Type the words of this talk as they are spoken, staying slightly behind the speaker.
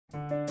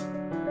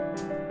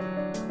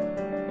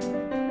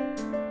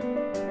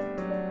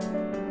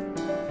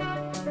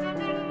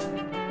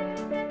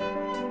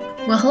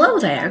Well, hello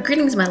there!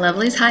 Greetings, my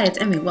lovelies. Hi, it's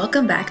Emmy.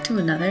 Welcome back to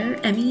another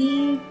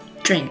Emmy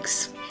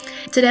Drinks.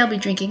 Today I'll be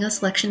drinking a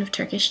selection of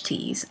Turkish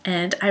teas,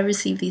 and I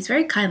received these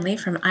very kindly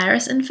from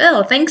Iris and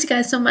Phil. Thanks, you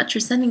guys, so much for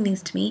sending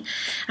these to me.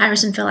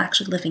 Iris and Phil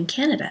actually live in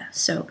Canada,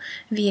 so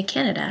via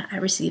Canada I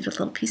received a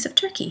little piece of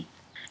turkey.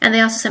 And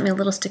they also sent me a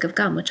little stick of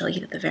gum, which I'll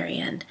eat at the very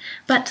end.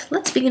 But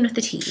let's begin with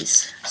the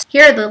teas.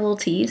 Here are the little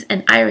teas,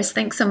 and Iris,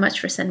 thanks so much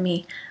for sending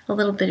me a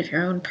little bit of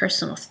your own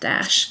personal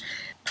stash.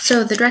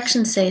 So the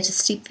directions say to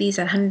steep these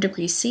at 100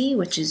 degrees C,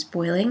 which is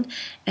boiling,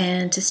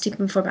 and to steep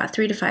them for about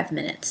 3 to 5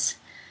 minutes.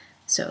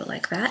 So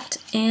like that.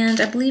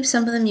 And I believe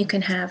some of them you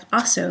can have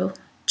also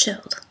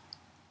chilled.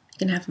 You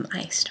can have them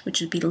iced,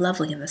 which would be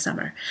lovely in the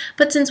summer.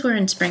 But since we're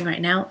in spring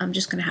right now, I'm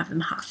just going to have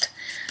them hot.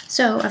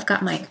 So I've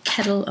got my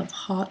kettle of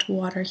hot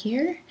water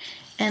here,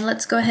 and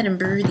let's go ahead and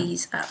brew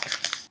these up.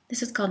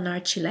 This is called Nar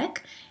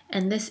Çilek,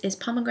 and this is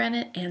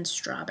pomegranate and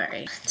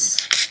strawberry.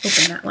 Let's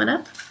open that one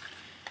up.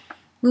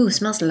 Ooh,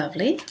 smells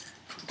lovely.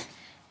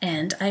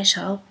 And I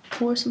shall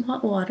pour some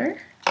hot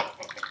water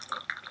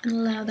and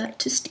allow that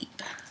to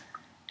steep.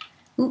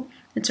 Ooh,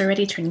 it's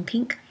already turning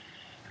pink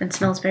and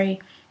smells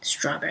very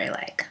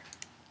strawberry-like.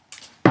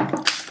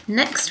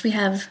 Next we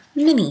have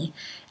Mini,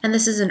 and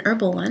this is an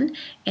herbal one,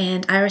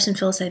 and Iris and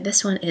Phil say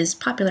this one is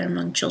popular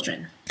among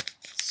children.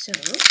 So,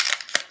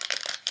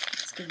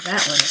 let's give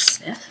that one a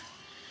sniff.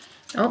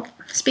 Oh,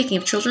 speaking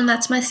of children,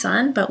 that's my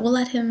son, but we'll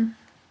let him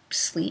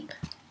sleep.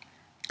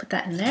 Put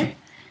that in there.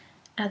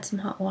 Add some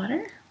hot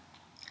water.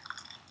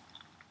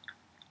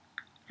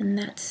 And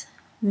that's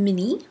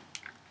Mini.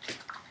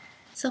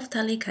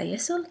 Seftali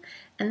Kayisili,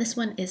 and this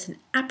one is an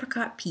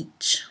apricot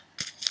peach.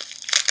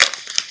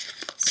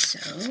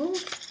 So,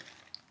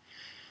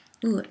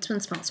 ooh, this one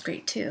smells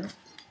great too.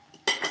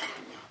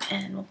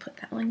 And we'll put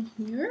that one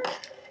here.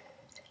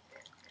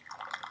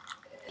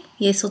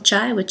 Yesil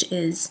Çay, which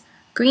is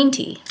green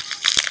tea.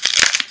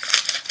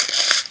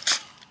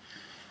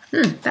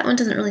 That one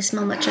doesn't really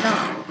smell much at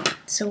all.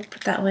 So we'll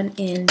put that one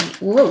in,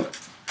 whoa,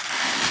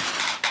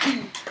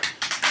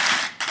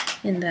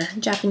 in the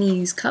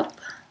Japanese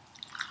cup.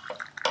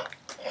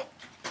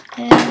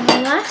 And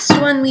the last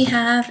one we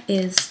have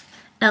is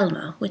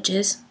Elma, which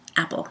is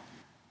apple.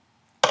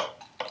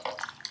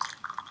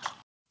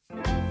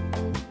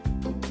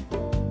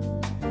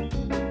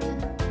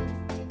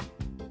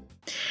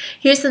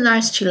 Here's the Nar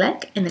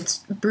Çilek, and it's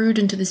brewed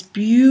into this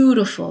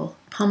beautiful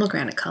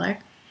pomegranate color.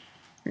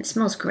 And it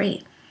smells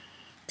great.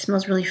 It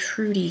smells really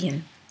fruity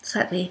and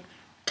slightly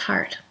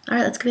tart.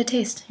 Alright, let's give it a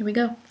taste. Here we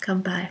go.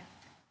 Come by.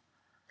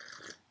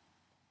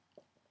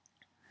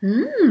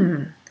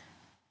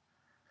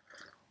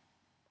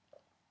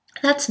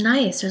 That's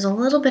nice. There's a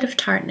little bit of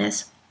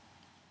tartness.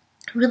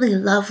 Really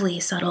lovely,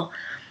 subtle,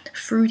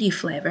 fruity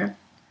flavor.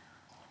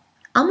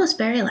 Almost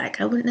berry-like.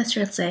 I wouldn't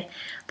necessarily say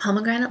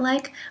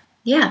pomegranate-like.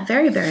 Yeah,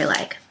 very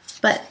berry-like.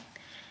 But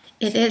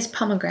it is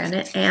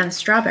pomegranate and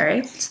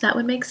strawberry, so that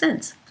would make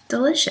sense.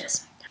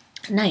 Delicious.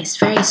 Nice,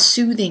 very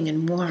soothing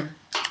and warm.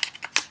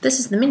 This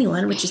is the mini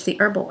one, which is the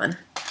herbal one.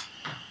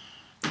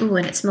 Ooh,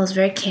 and it smells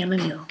very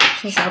chamomile. It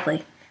smells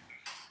lovely.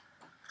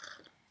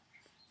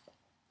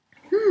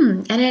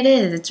 And it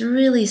is. It's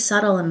really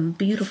subtle and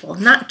beautiful.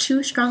 Not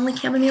too strongly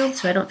chamomile,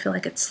 so I don't feel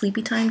like it's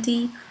sleepy time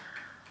tea.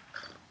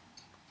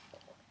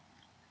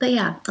 But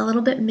yeah, a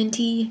little bit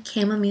minty,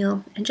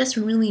 chamomile, and just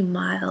really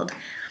mild,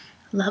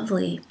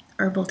 lovely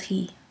herbal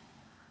tea.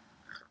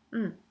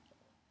 And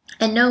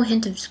no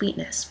hint of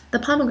sweetness. The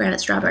pomegranate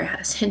strawberry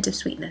has a hint of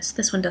sweetness.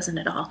 This one doesn't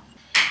at all.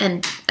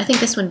 And I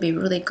think this one would be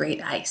really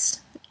great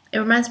iced. It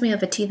reminds me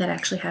of a tea that I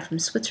actually had from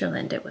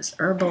Switzerland. It was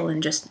herbal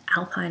and just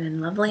alpine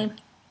and lovely.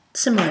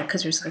 Similar,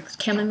 because there's like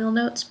chamomile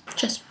notes.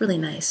 Just really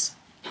nice.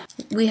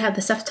 We have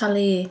the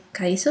Seftali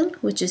Kayisili,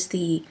 which is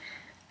the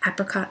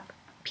apricot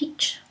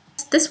peach.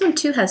 This one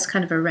too has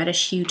kind of a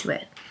reddish hue to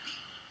it.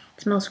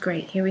 It smells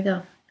great. Here we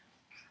go.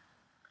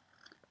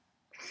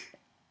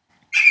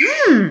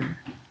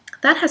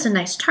 That has a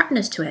nice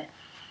tartness to it.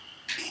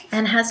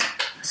 And has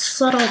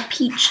subtle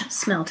peach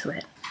smell to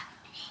it.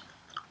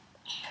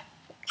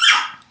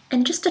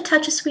 And just a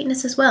touch of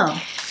sweetness as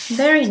well.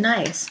 Very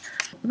nice.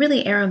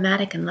 Really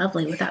aromatic and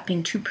lovely without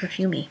being too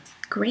perfumey.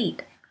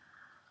 Great.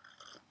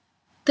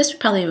 This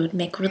probably would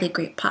make really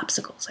great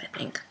popsicles, I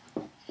think.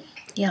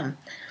 Yum.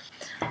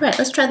 Alright,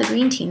 let's try the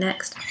green tea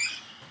next.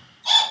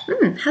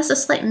 Has a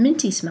slight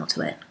minty smell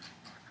to it.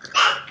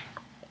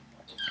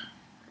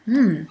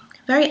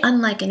 Very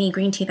unlike any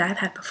green tea that I've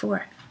had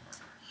before.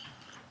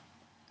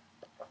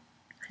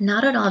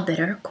 Not at all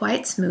bitter,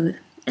 quite smooth,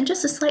 and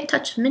just a slight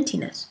touch of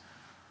mintiness.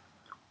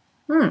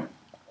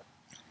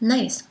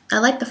 Nice. I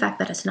like the fact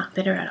that it's not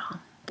bitter at all.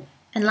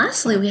 And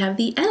lastly, we have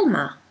the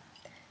Elma.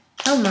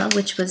 Elma,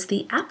 which was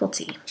the apple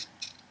tea.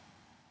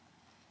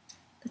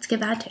 Let's give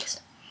that a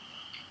taste.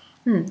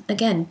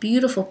 Again,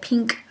 beautiful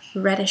pink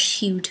reddish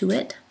hue to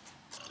it.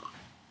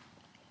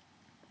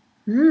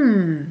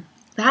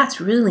 That's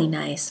really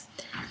nice.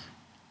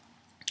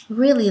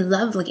 Really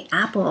lovely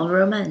apple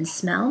aroma and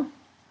smell.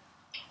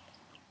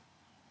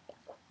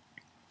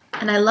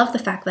 And I love the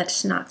fact that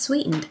it's not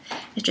sweetened.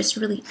 It's just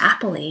really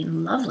appley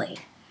and lovely.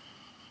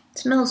 It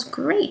smells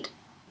great.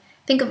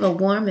 Think of a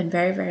warm and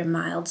very, very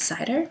mild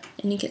cider,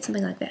 and you get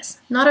something like this.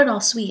 Not at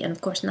all sweet, and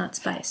of course not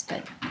spiced,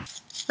 but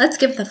let's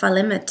give the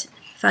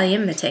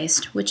Falim a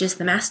taste, which is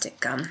the mastic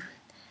gum.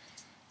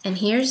 And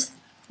here's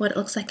what it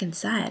looks like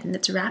inside, and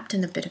it's wrapped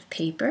in a bit of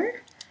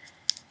paper.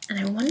 And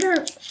I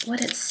wonder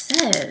what it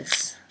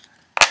says.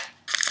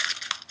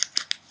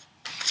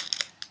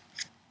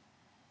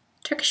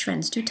 Turkish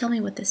friends, do tell me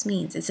what this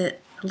means. Is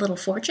it a little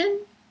fortune?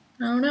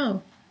 I don't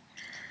know.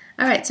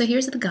 Alright, so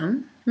here's the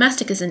gum.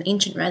 Mastic is an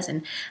ancient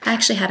resin. I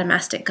actually had a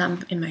mastic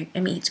gum in my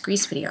Emmy Eats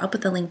Grease video. I'll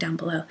put the link down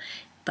below.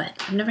 But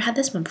I've never had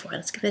this one before.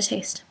 Let's give it a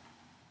taste.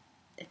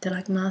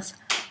 Itadakimasu.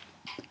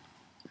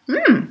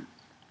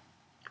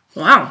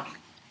 Wow.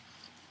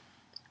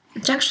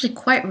 It's actually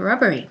quite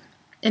rubbery.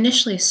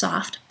 Initially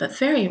soft, but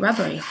very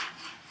rubbery.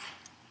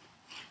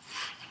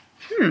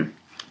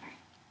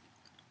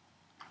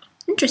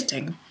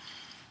 Interesting.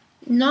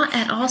 Not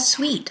at all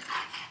sweet.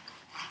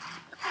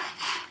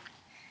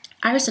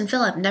 Iris and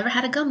Phil have never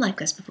had a gum like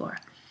this before.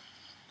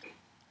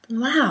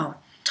 Wow.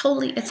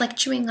 Totally, it's like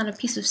chewing on a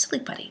piece of silly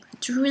putty.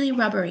 It's really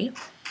rubbery.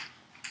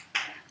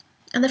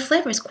 And the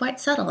flavor is quite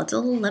subtle. It's a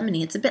little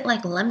lemony. It's a bit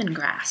like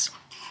lemongrass.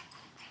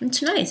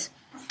 It's nice.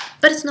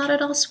 But it's not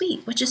at all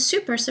sweet, which is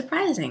super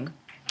surprising.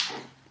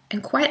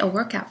 And quite a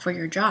workout for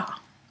your jaw.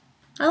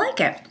 I like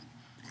it.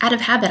 Out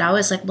of habit, I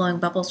always like blowing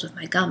bubbles with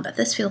my gum, but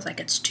this feels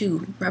like it's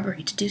too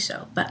rubbery to do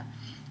so. But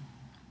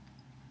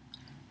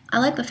I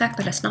like the fact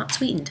that it's not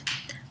sweetened.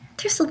 It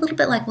tastes a little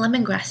bit like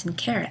lemongrass and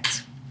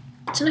carrots.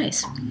 It's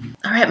nice.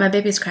 Alright, my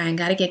baby's crying.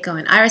 Gotta get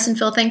going. Iris and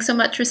Phil, thanks so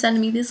much for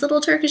sending me these little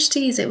Turkish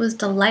teas. It was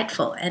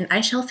delightful, and I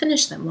shall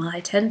finish them while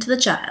I tend to the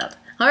child.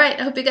 Alright,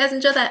 I hope you guys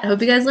enjoyed that. I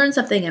hope you guys learned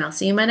something, and I'll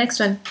see you in my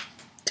next one.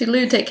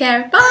 Toodaloo, take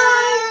care.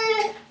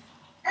 Bye!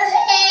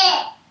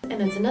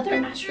 And it's another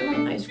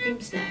astronaut ice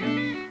cream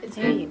snack.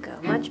 There you go,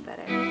 much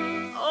better.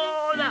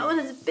 Oh, that one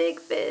is Big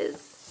Fizz.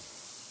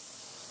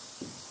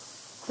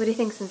 What do you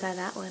think's inside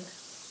that one?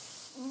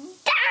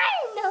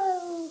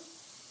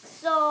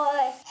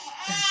 Dinosaur.